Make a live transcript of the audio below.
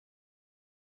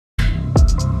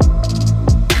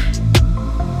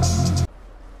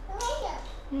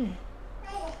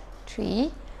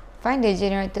3. Find the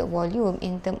generated volume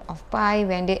in terms of pi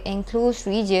when the enclosed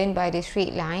region by the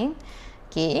straight line.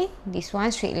 Okay, this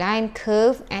one straight line,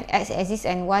 curve, and x-axis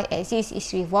and y-axis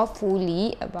is revolved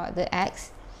fully about the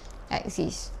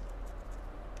x-axis.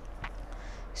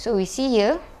 So we see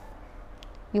here,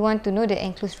 we want to know the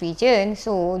enclosed region.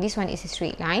 So this one is a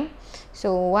straight line.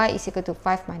 So y is equal to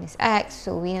 5 minus x.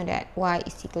 So we know that y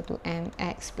is equal to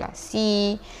mx plus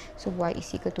c. So y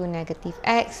is equal to negative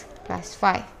x plus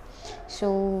 5.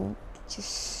 So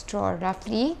just draw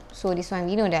roughly. So this one,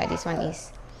 we know that this one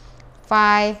is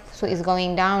 5. So it's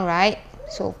going down, right?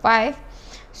 So 5.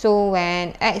 So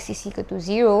when x is equal to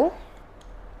 0,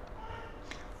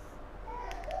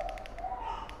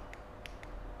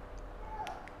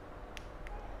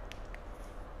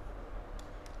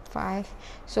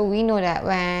 so we know that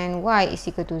when y is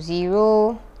equal to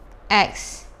 0,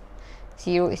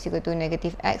 0 is equal to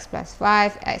negative x plus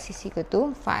 5, x is equal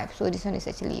to 5. So this one is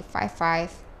actually 5,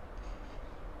 5.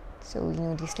 So we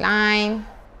know this line.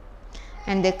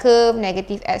 And the curve,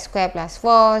 negative x squared plus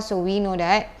 4. So we know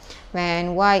that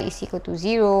when y is equal to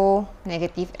 0,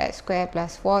 negative x squared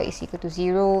plus 4 is equal to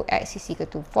 0, x is equal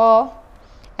to 4,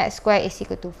 x squared is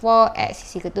equal to 4, x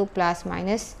is equal to plus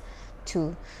minus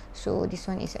 2. So this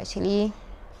one is actually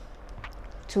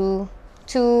 2,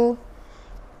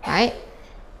 right?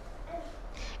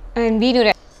 And we know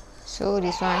that, so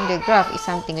this one, the graph is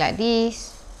something like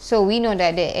this. So we know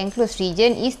that the enclosed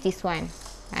region is this one,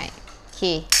 right?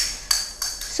 Okay.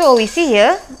 So we see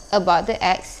here about the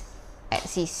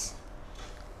x-axis.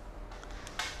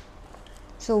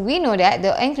 So we know that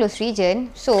the enclosed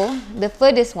region, so the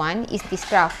furthest one is this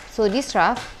graph. So this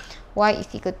graph, y is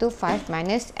equal to 5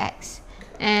 minus x.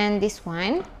 And this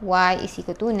one, y is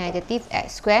equal to negative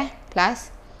x squared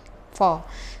plus 4.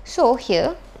 So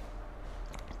here,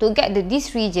 to get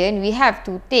this region, we have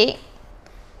to take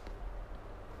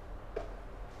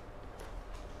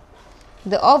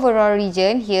the overall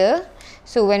region here.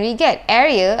 So when we get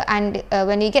area and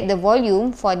when we get the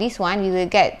volume for this one, we will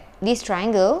get this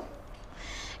triangle.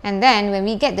 And then when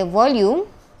we get the volume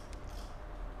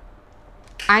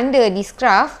under this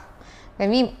graph, when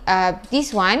we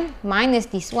this one minus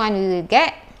this one, we will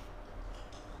get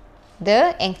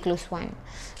the enclosed one.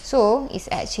 So it's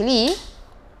actually,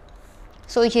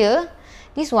 so here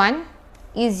this one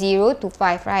is 0 to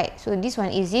 5, right? So this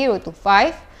one is 0 to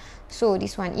 5. So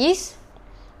this one is,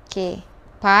 okay,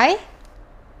 pi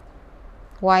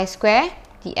y square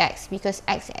dx, because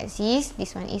x-axis,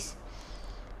 this one is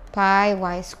pi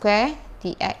y square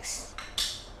dx.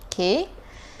 Okay,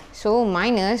 so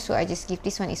minus, so I just give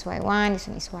this one is y1, this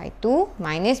one is y2,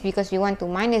 minus, because we want to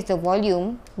minus the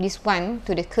volume, this one,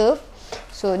 to the curve.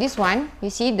 So this one, you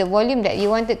see the volume that we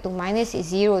wanted to minus is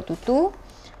 0 to 2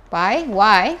 pi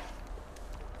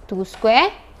y2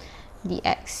 square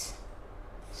dx.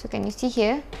 So can you see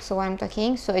here? So what I'm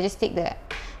talking, so I just take the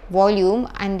volume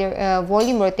under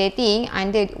volume rotating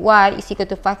under y is equal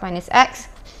to 5 minus x,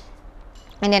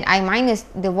 and then I minus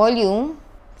the volume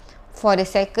for the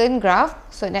second graph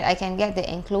so that I can get the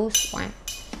enclosed one.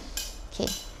 Okay,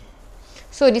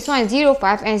 so this one 0,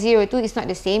 5 and 0, 2 is not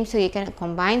the same, so you cannot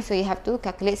combine, so you have to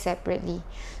calculate separately.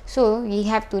 So you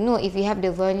have to know if you have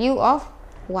the value of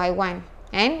y1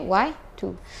 and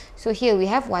y2. So here we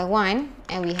have y1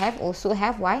 and we have also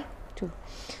have y2.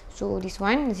 So this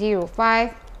one 0,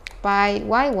 5 pi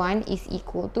y1 is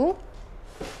equal to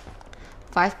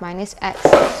 5 minus x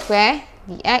square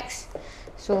dx.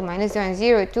 So minus 1,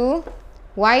 0, 2,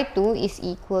 y2 is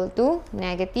equal to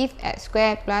negative x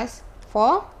square plus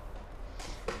 4.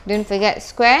 Don't forget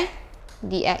square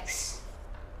dx.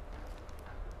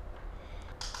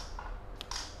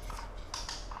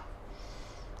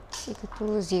 Is equal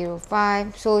to 0,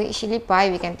 5. So actually pi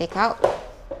we can take out.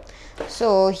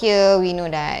 So here we know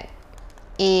that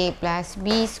a plus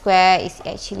b square is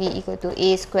actually equal to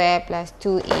a square plus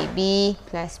 2ab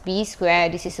plus b square.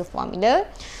 This is a formula.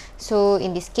 So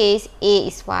in this case, a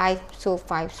is 5, so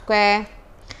 5 square.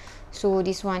 So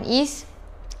this one is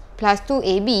plus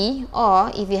 2ab,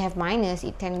 or if you have minus,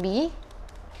 it can be,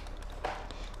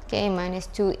 okay, minus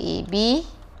 2ab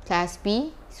plus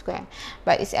b square.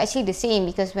 But it's actually the same,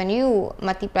 because when you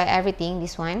multiply everything,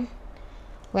 this one,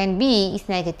 when b is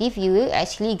negative, you will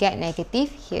actually get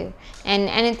negative here. And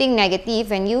anything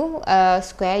negative, when you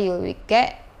square, you will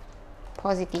get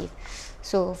positive.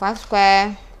 So 5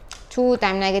 square, 2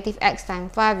 times negative x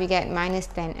times 5, we get minus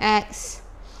 10x.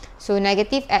 So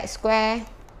negative x square,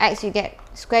 x you get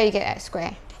square, you get x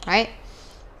square, right?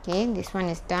 Okay, this one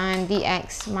is done.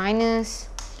 Dx minus,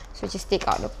 so just take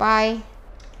out the pi.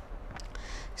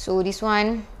 So this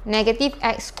one, negative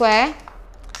x square,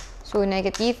 so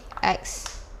negative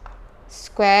x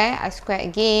square, I square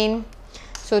again.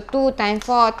 So 2 times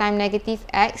 4 times negative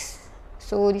x.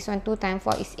 So this one 2 times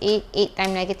 4 is 8. 8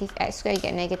 times negative x square, you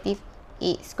get negative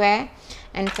 8 square.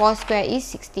 And 4 square is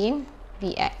 16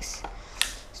 dx.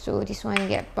 So this one you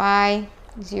get pi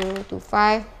 0 to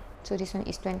 5. So this one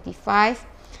is 25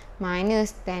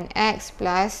 minus 10x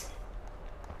plus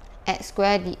x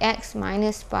squared dx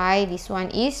minus pi. This one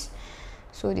is,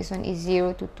 so this one is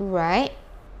 0 to 2, right?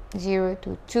 0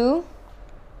 to 2.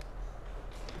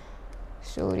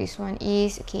 So this one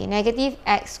is, okay, negative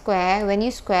x square. When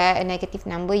you square a negative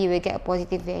number, you will get a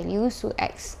positive value. So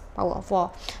x power of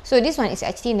 4. So this one is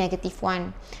actually negative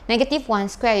 1. Negative 1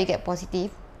 square, you get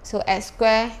positive. So x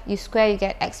square, you square, you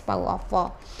get x power of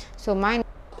 4. So minus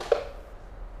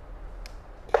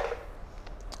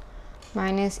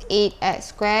 8x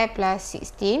square plus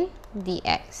 16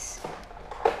 dx.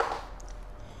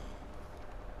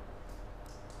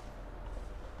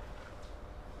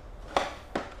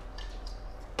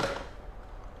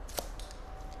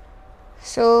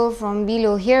 So from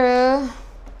below here,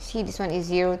 see this one is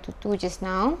 0 to 2 just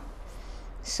now.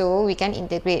 So we can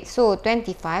integrate. So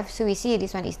 25, so we see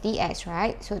this one is dx,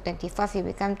 right? So 25 will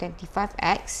become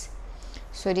 25x.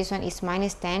 So this one is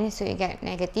minus 10, so you get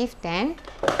negative 10.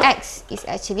 X is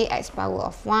actually x power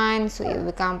of 1, so it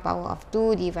will become power of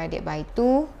 2 divided by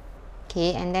 2.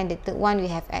 Okay, and then the third one we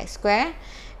have x square,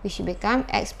 which will become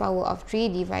x power of 3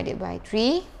 divided by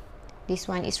 3. This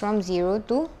one is from 0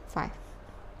 to 5.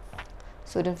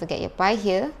 So don't forget your pi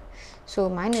here. So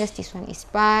minus this one is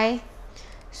pi.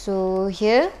 So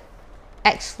here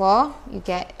x4, you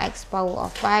get x power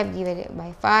of 5 divided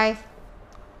by 5.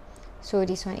 So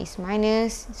this one is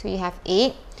minus, so you have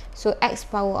 8. So x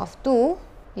power of 2,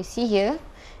 you see here,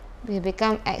 will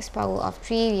become x power of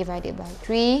 3 divided by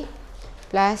 3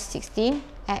 plus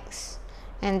 16x.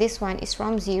 And this one is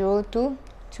from 0 to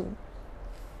 2.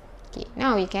 Okay,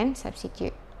 now we can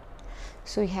substitute.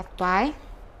 So we have pi.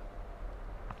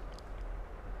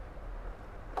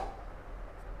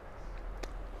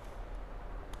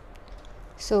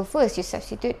 So first you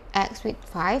substitute x with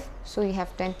 5. So you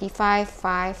have 25,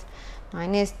 5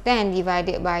 minus 10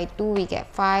 divided by 2, we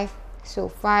get 5. So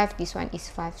 5, this one is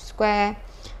 5 square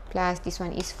plus this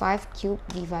one is 5 cube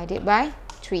divided by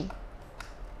 3.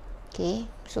 Okay,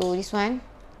 so this one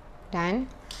done.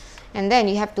 And then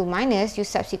you have to minus, you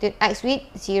substitute x with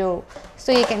 0.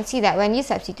 So you can see that when you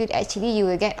substitute, actually you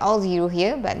will get all 0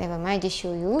 here, but never mind, just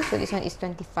show you. So this one is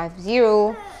 25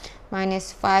 0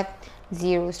 minus 5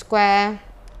 0 square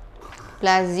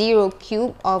plus 0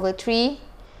 cube over 3,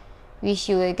 which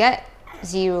you will get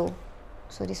 0.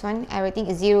 So this one, everything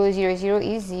is 0, 0, 0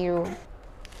 is 0.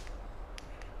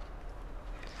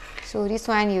 So this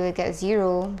one you will get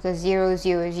 0 because 0,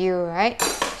 0, 0, right?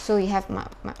 So you have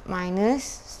minus.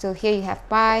 So here you have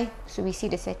pi. So we see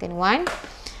the second one.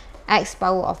 X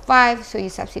power of 5. So you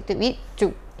substitute with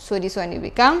 2. So this one will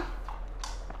become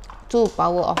 2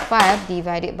 power of 5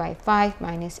 divided by 5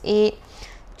 minus 8.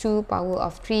 2 power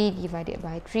of 3 divided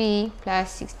by 3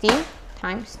 plus 16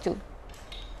 times 2.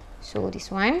 So this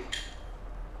one.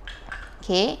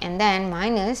 Okay, and then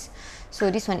minus. So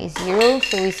this one is 0.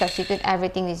 So we substitute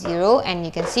everything with 0. And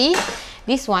you can see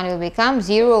this one will become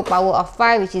 0 power of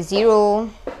 5, which is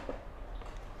 0.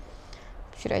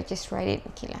 Should I just write it?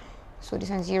 Okay lah. So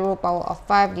this one 0 power of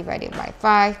 5 divided by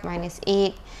 5 minus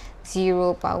 8.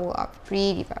 0 power of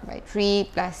 3 divided by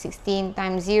 3 plus 16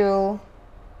 times 0.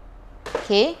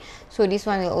 Okay, so this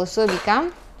one will also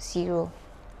become 0,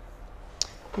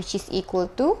 which is equal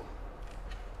to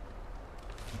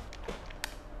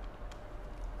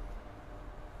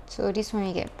so this one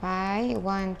you get pi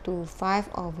 125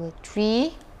 over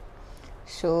 3.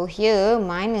 So here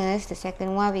minus the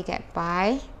second one we get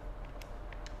pi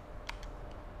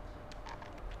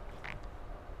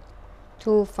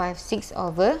 256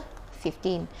 over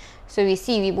 15. So we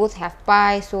see we both have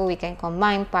pi, so we can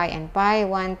combine pi and pi.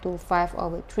 125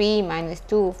 over 3 minus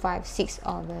 256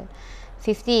 over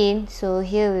 15. So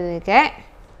here we will get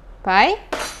pi.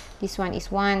 This one is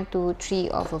 123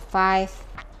 over 5,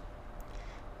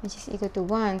 which is equal to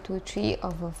 123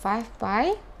 over 5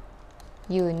 pi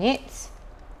units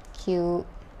cube.